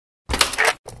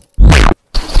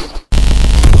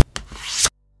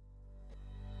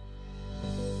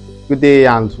Good day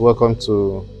and welcome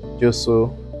to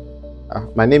Joso.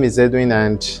 My name is Edwin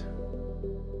and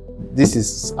this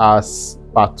is our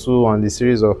part 2 on the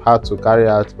series of how to carry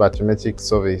out bathymetric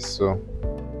surveys. So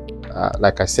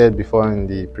like I said before in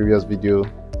the previous video,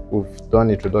 we've done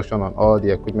introduction on all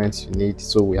the equipment you need.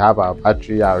 So we have our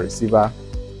battery, our receiver,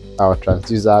 our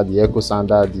transducer, the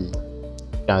Echosounder,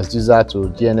 the transducer to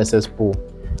GNSS pole,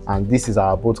 and this is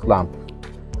our boat clamp.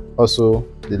 Also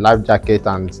the life jacket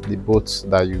and the boat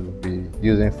that you'll be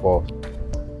using for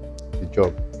the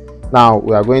job. Now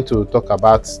we are going to talk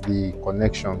about the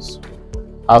connections,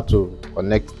 how to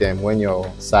connect them when you're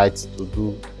on site to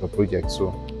do your project.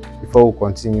 So before we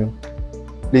continue,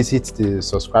 please hit the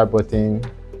subscribe button.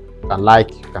 You can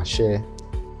like, you can share,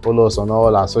 follow us on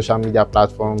all our social media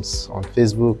platforms on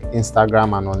Facebook,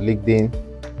 Instagram, and on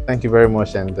LinkedIn. Thank you very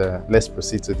much, and let's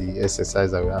proceed to the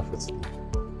exercise that we have for today.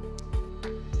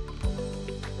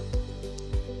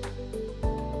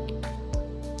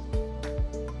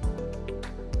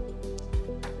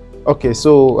 Okay,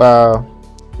 so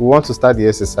we want to start the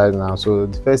exercise now. So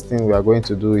the first thing we are going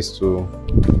to do is to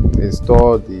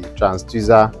install the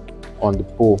transducer on the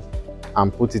pole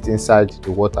and put it inside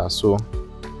the water. So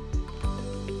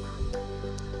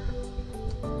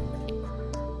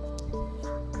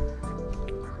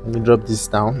let me drop this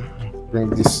down,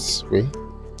 bring this way.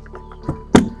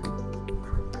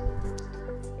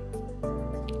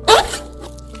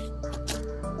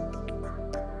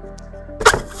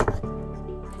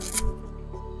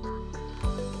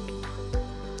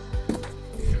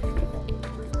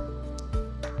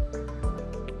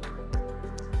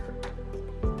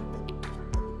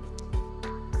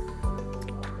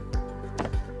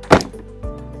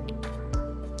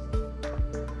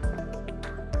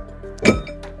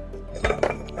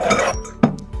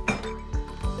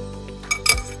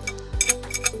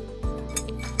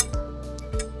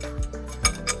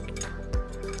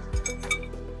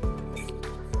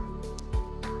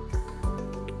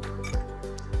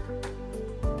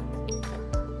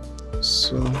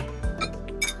 So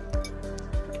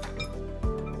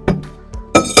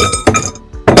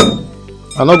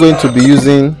we're not going to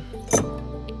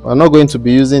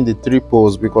be using the 3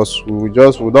 poles because we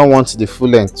don't want the full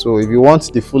length. So if you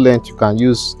want the full length, you can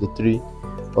use the 3,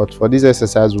 but for this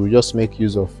exercise we'll just make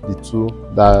use of the 2,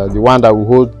 the one that will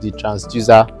hold the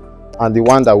transducer and the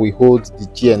one that will hold the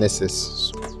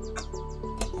GNSS.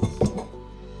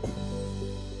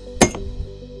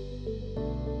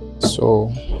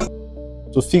 So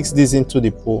to fix this into the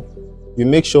pole, you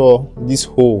make sure this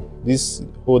hole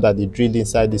that they drilled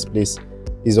inside this place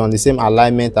is on the same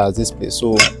alignment as this place.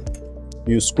 So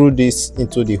you screw this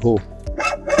into the hole.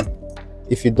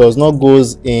 If it does not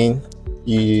goes in,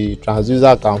 the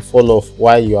transducer can fall off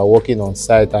while you are working on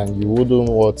site, and you wouldn't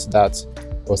want that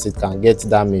because it can get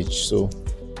damaged. So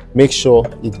make sure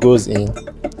it goes in,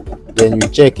 then you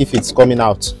check if it's coming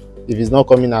out. If it's not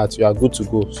coming out, you are good to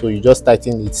go. So you just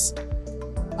tighten it,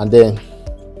 and then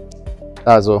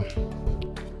that's all.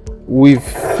 We've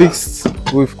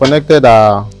connected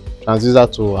our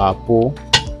transducer to our pole.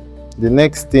 The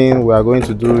next thing we are going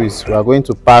to do is we are going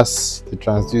to pass the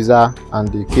transducer and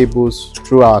the cables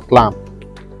through our clamp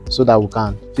so that we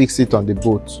can fix it on the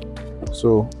boat.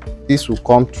 So this will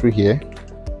come through here.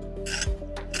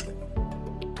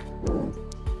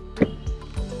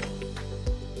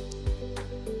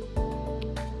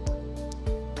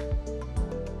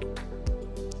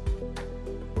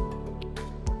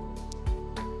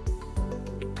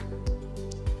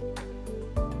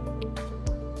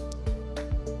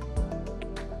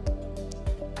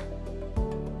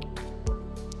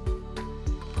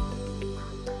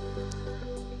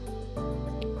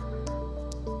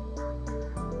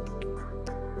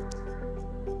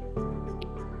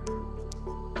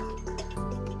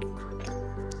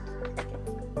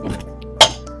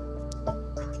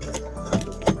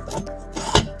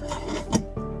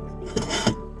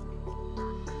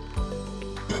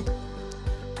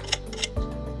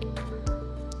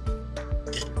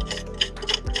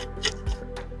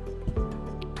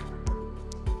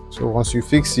 So once you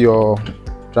fix your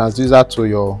transducer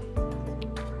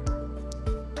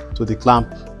to the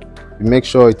clamp, you make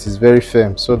sure it is very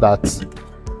firm so that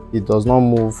it does not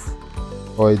move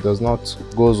or it does not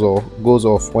goes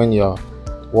off when you are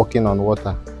working on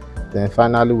water. Then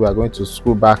finally we are going to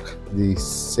screw back the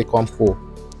second pole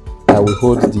that will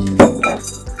hold the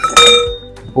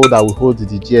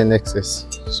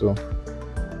GNSS. So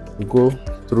we go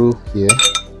through here.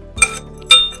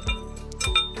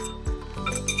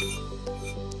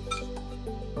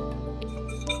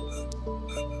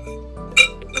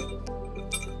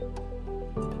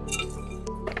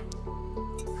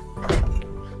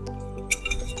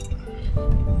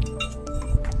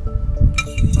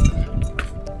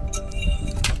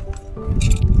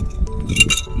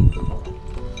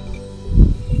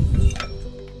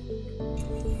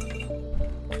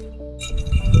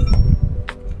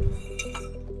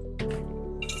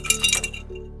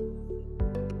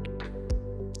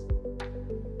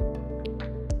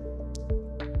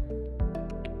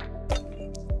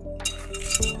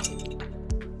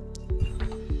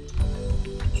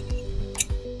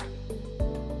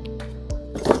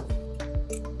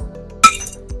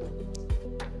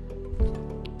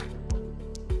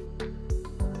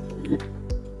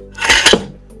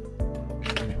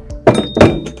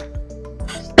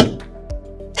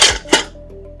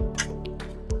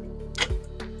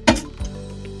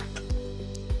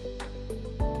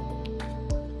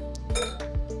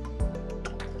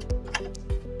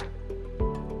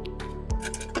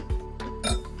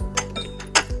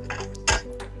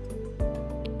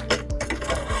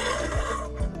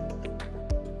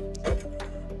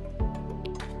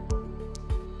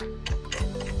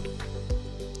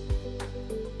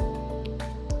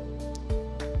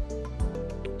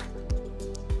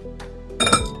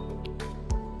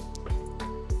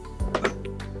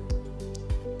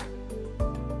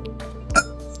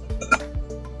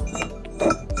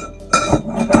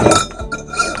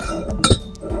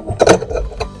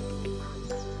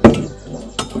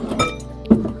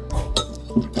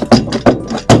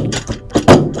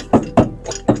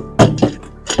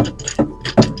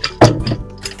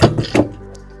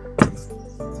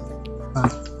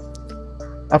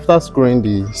 After screwing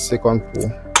the second pole,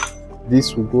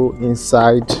 this will go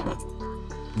inside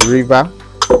the river.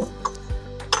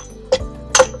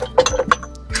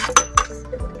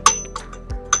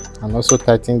 And also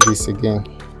tighten this again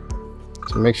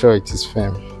to make sure it is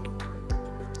firm.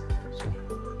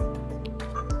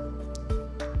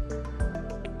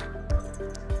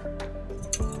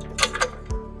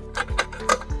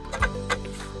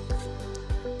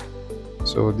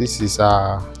 So this is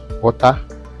our water.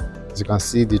 As you can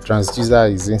see, the transducer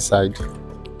is inside.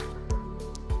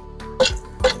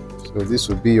 So this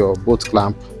will be your boat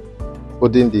clamp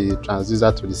holding the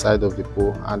transducer to the side of the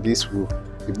pole, and this will,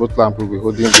 the boat clamp will be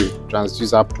holding the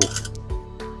transducer pole.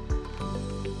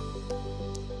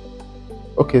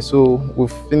 Okay, so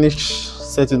we've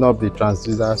finished setting up the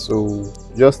transducer. So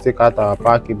just take out our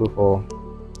power cable for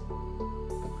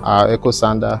our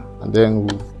Echosounder, and then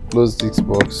we'll close this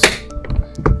box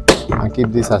and keep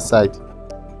this aside.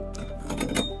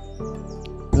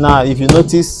 Now, if you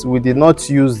notice, we did not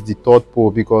use the third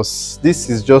pole because this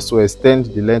is just to extend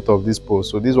the length of this pole.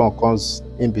 So this one comes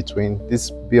in between, this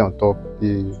be on top,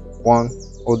 the one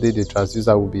holding the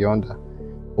transducer will be under.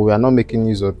 But we are not making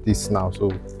use of this now, so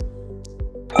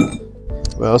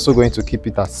we're also going to keep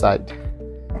it aside.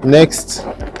 Next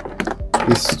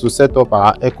is to set up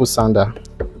our Echosounder.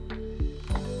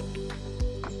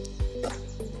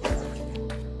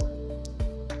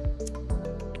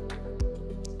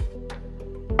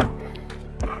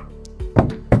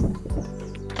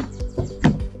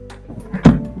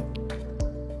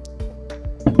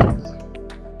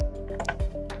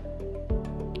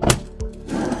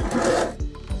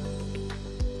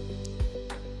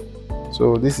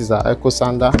 So this is our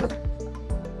Echosounder.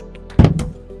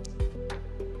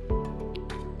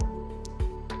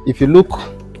 If you look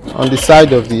on the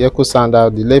side of the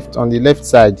Echosounder, on the left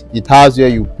side, it has where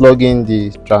you plug in the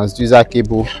transducer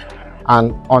cable,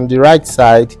 and on the right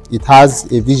side it has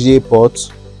a VGA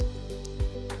port,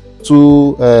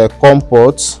 two COM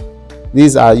ports.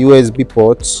 These are USB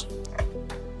ports.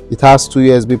 It has two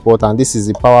USB ports, and this is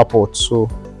the power port. So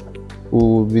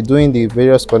we'll be doing the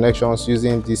various connections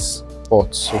using this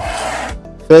port. So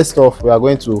first off, we are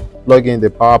going to plug in the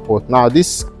power port. Now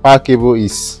this power cable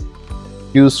is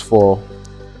used for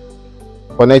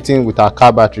connecting with our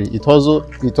car battery. It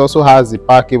also has the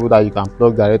power cable that you can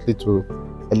plug directly to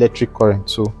electric current.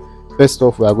 So first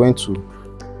off, we are going to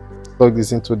plug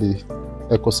this into the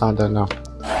Echosounder now.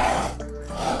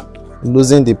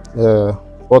 Losing the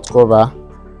port cover,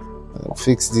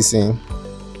 fix this in,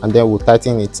 and then we'll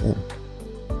tighten it in.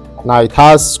 Now it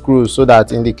has screws so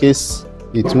that in the case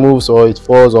it moves or it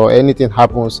falls or anything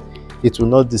happens, it will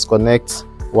not disconnect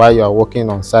while you are working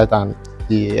on site, and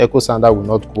the Echosounder will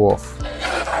not go off.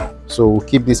 So we'll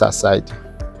keep this aside.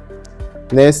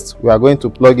 Next, we are going to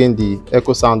plug in the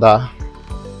Echosounder.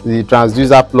 The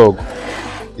transducer plug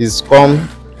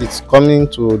it's coming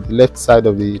to the left side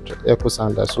of the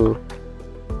Echosounder. So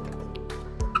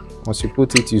once you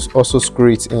put it, you also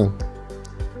screw it in,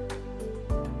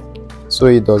 so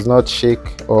it does not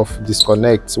shake or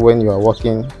disconnect when you are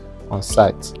working on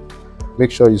site.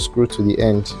 Make sure you screw to the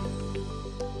end.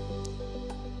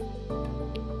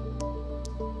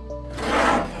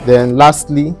 Then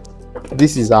lastly,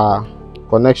 this is our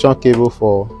connection cable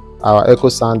for our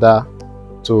Echosounder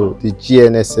to the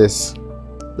GNSS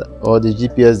or the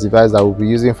GPS device that we'll be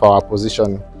using for our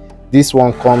positioning. This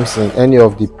one comes in any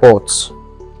of the ports.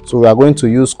 So we are going to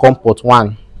use COM port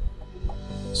 1.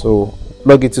 So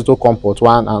plug it into COM port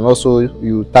 1, and also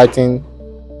you tighten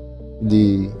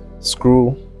the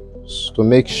screw to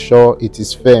make sure it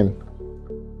is firm.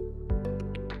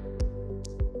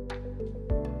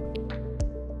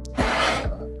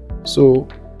 So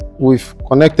we've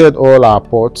connected all our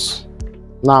ports.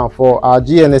 Now for our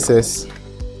GNSS,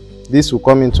 this will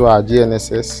come into our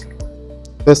GNSS.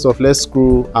 First off, let's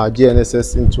screw our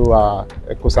GNSS into our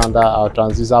Echosounder, our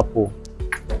transducer pole,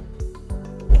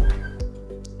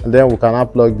 and then we can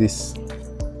unplug this.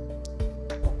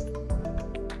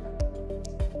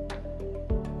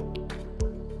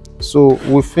 So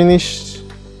we finished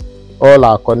all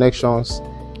our connections.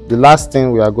 The last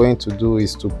thing we are going to do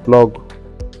is to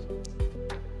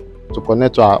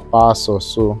connect to our power source.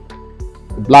 So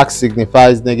the black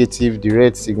signifies negative, the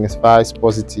red signifies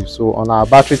positive. So on our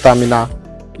battery terminal,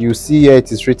 you see here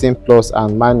it is written plus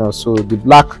and minus. So the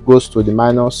black goes to the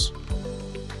minus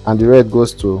and the red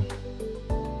goes to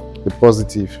the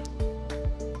positive.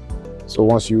 So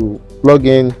once you plug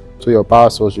in to your power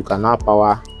source, you can now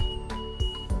power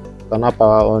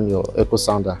on your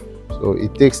Echosounder. So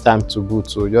it takes time to boot,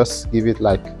 so just give it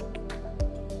like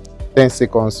 10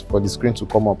 seconds for the screen to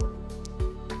come up.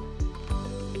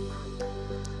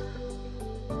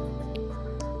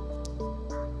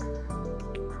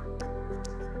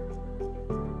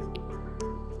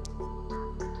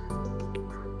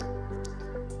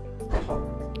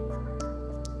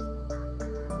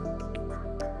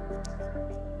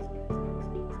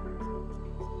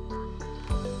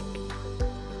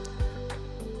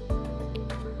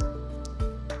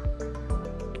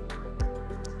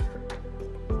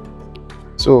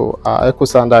 So our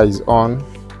Echosounder is on.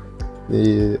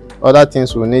 The other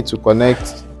things we need to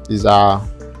connect is our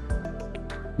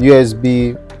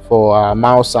USB for our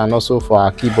mouse and also for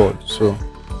our keyboard. So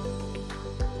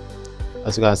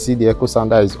as you can see, the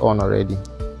Echosounder is on already.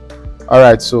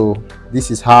 Alright, so this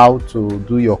is how to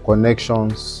do your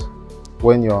connections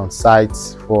when you're on site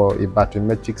for a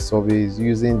bathymetric survey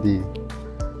using the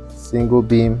single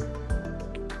beam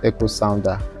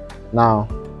Echosounder. Now,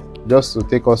 just to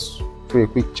take us through a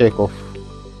quick check of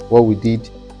what we did.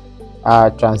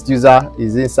 Our transducer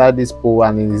is inside this pole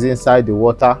and it is inside the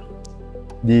water.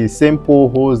 The same pole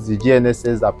holds the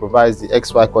GNSS that provides the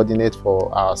XY coordinate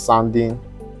for our sounding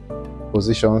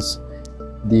positions.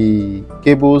 The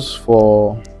cables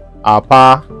for our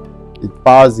power, it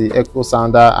powers the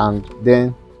Echosounder, and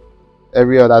then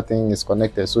every other thing is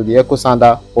connected. So the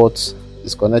Echosounder port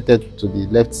is connected to the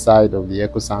left side of the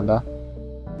Echosounder.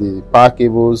 The power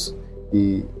cables,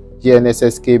 the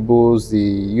GNSS cables,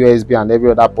 the USB and every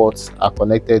other ports are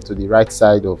connected to the right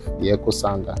side of the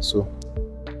Echosounder. So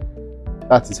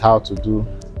that is how to do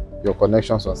your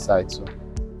connections on site. So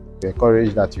we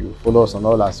encourage that you follow us on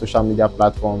all our social media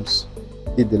platforms,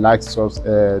 hit the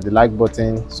like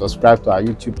button, subscribe to our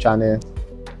YouTube channel.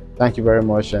 Thank you very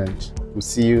much, and we'll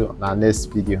see you on our next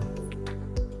video.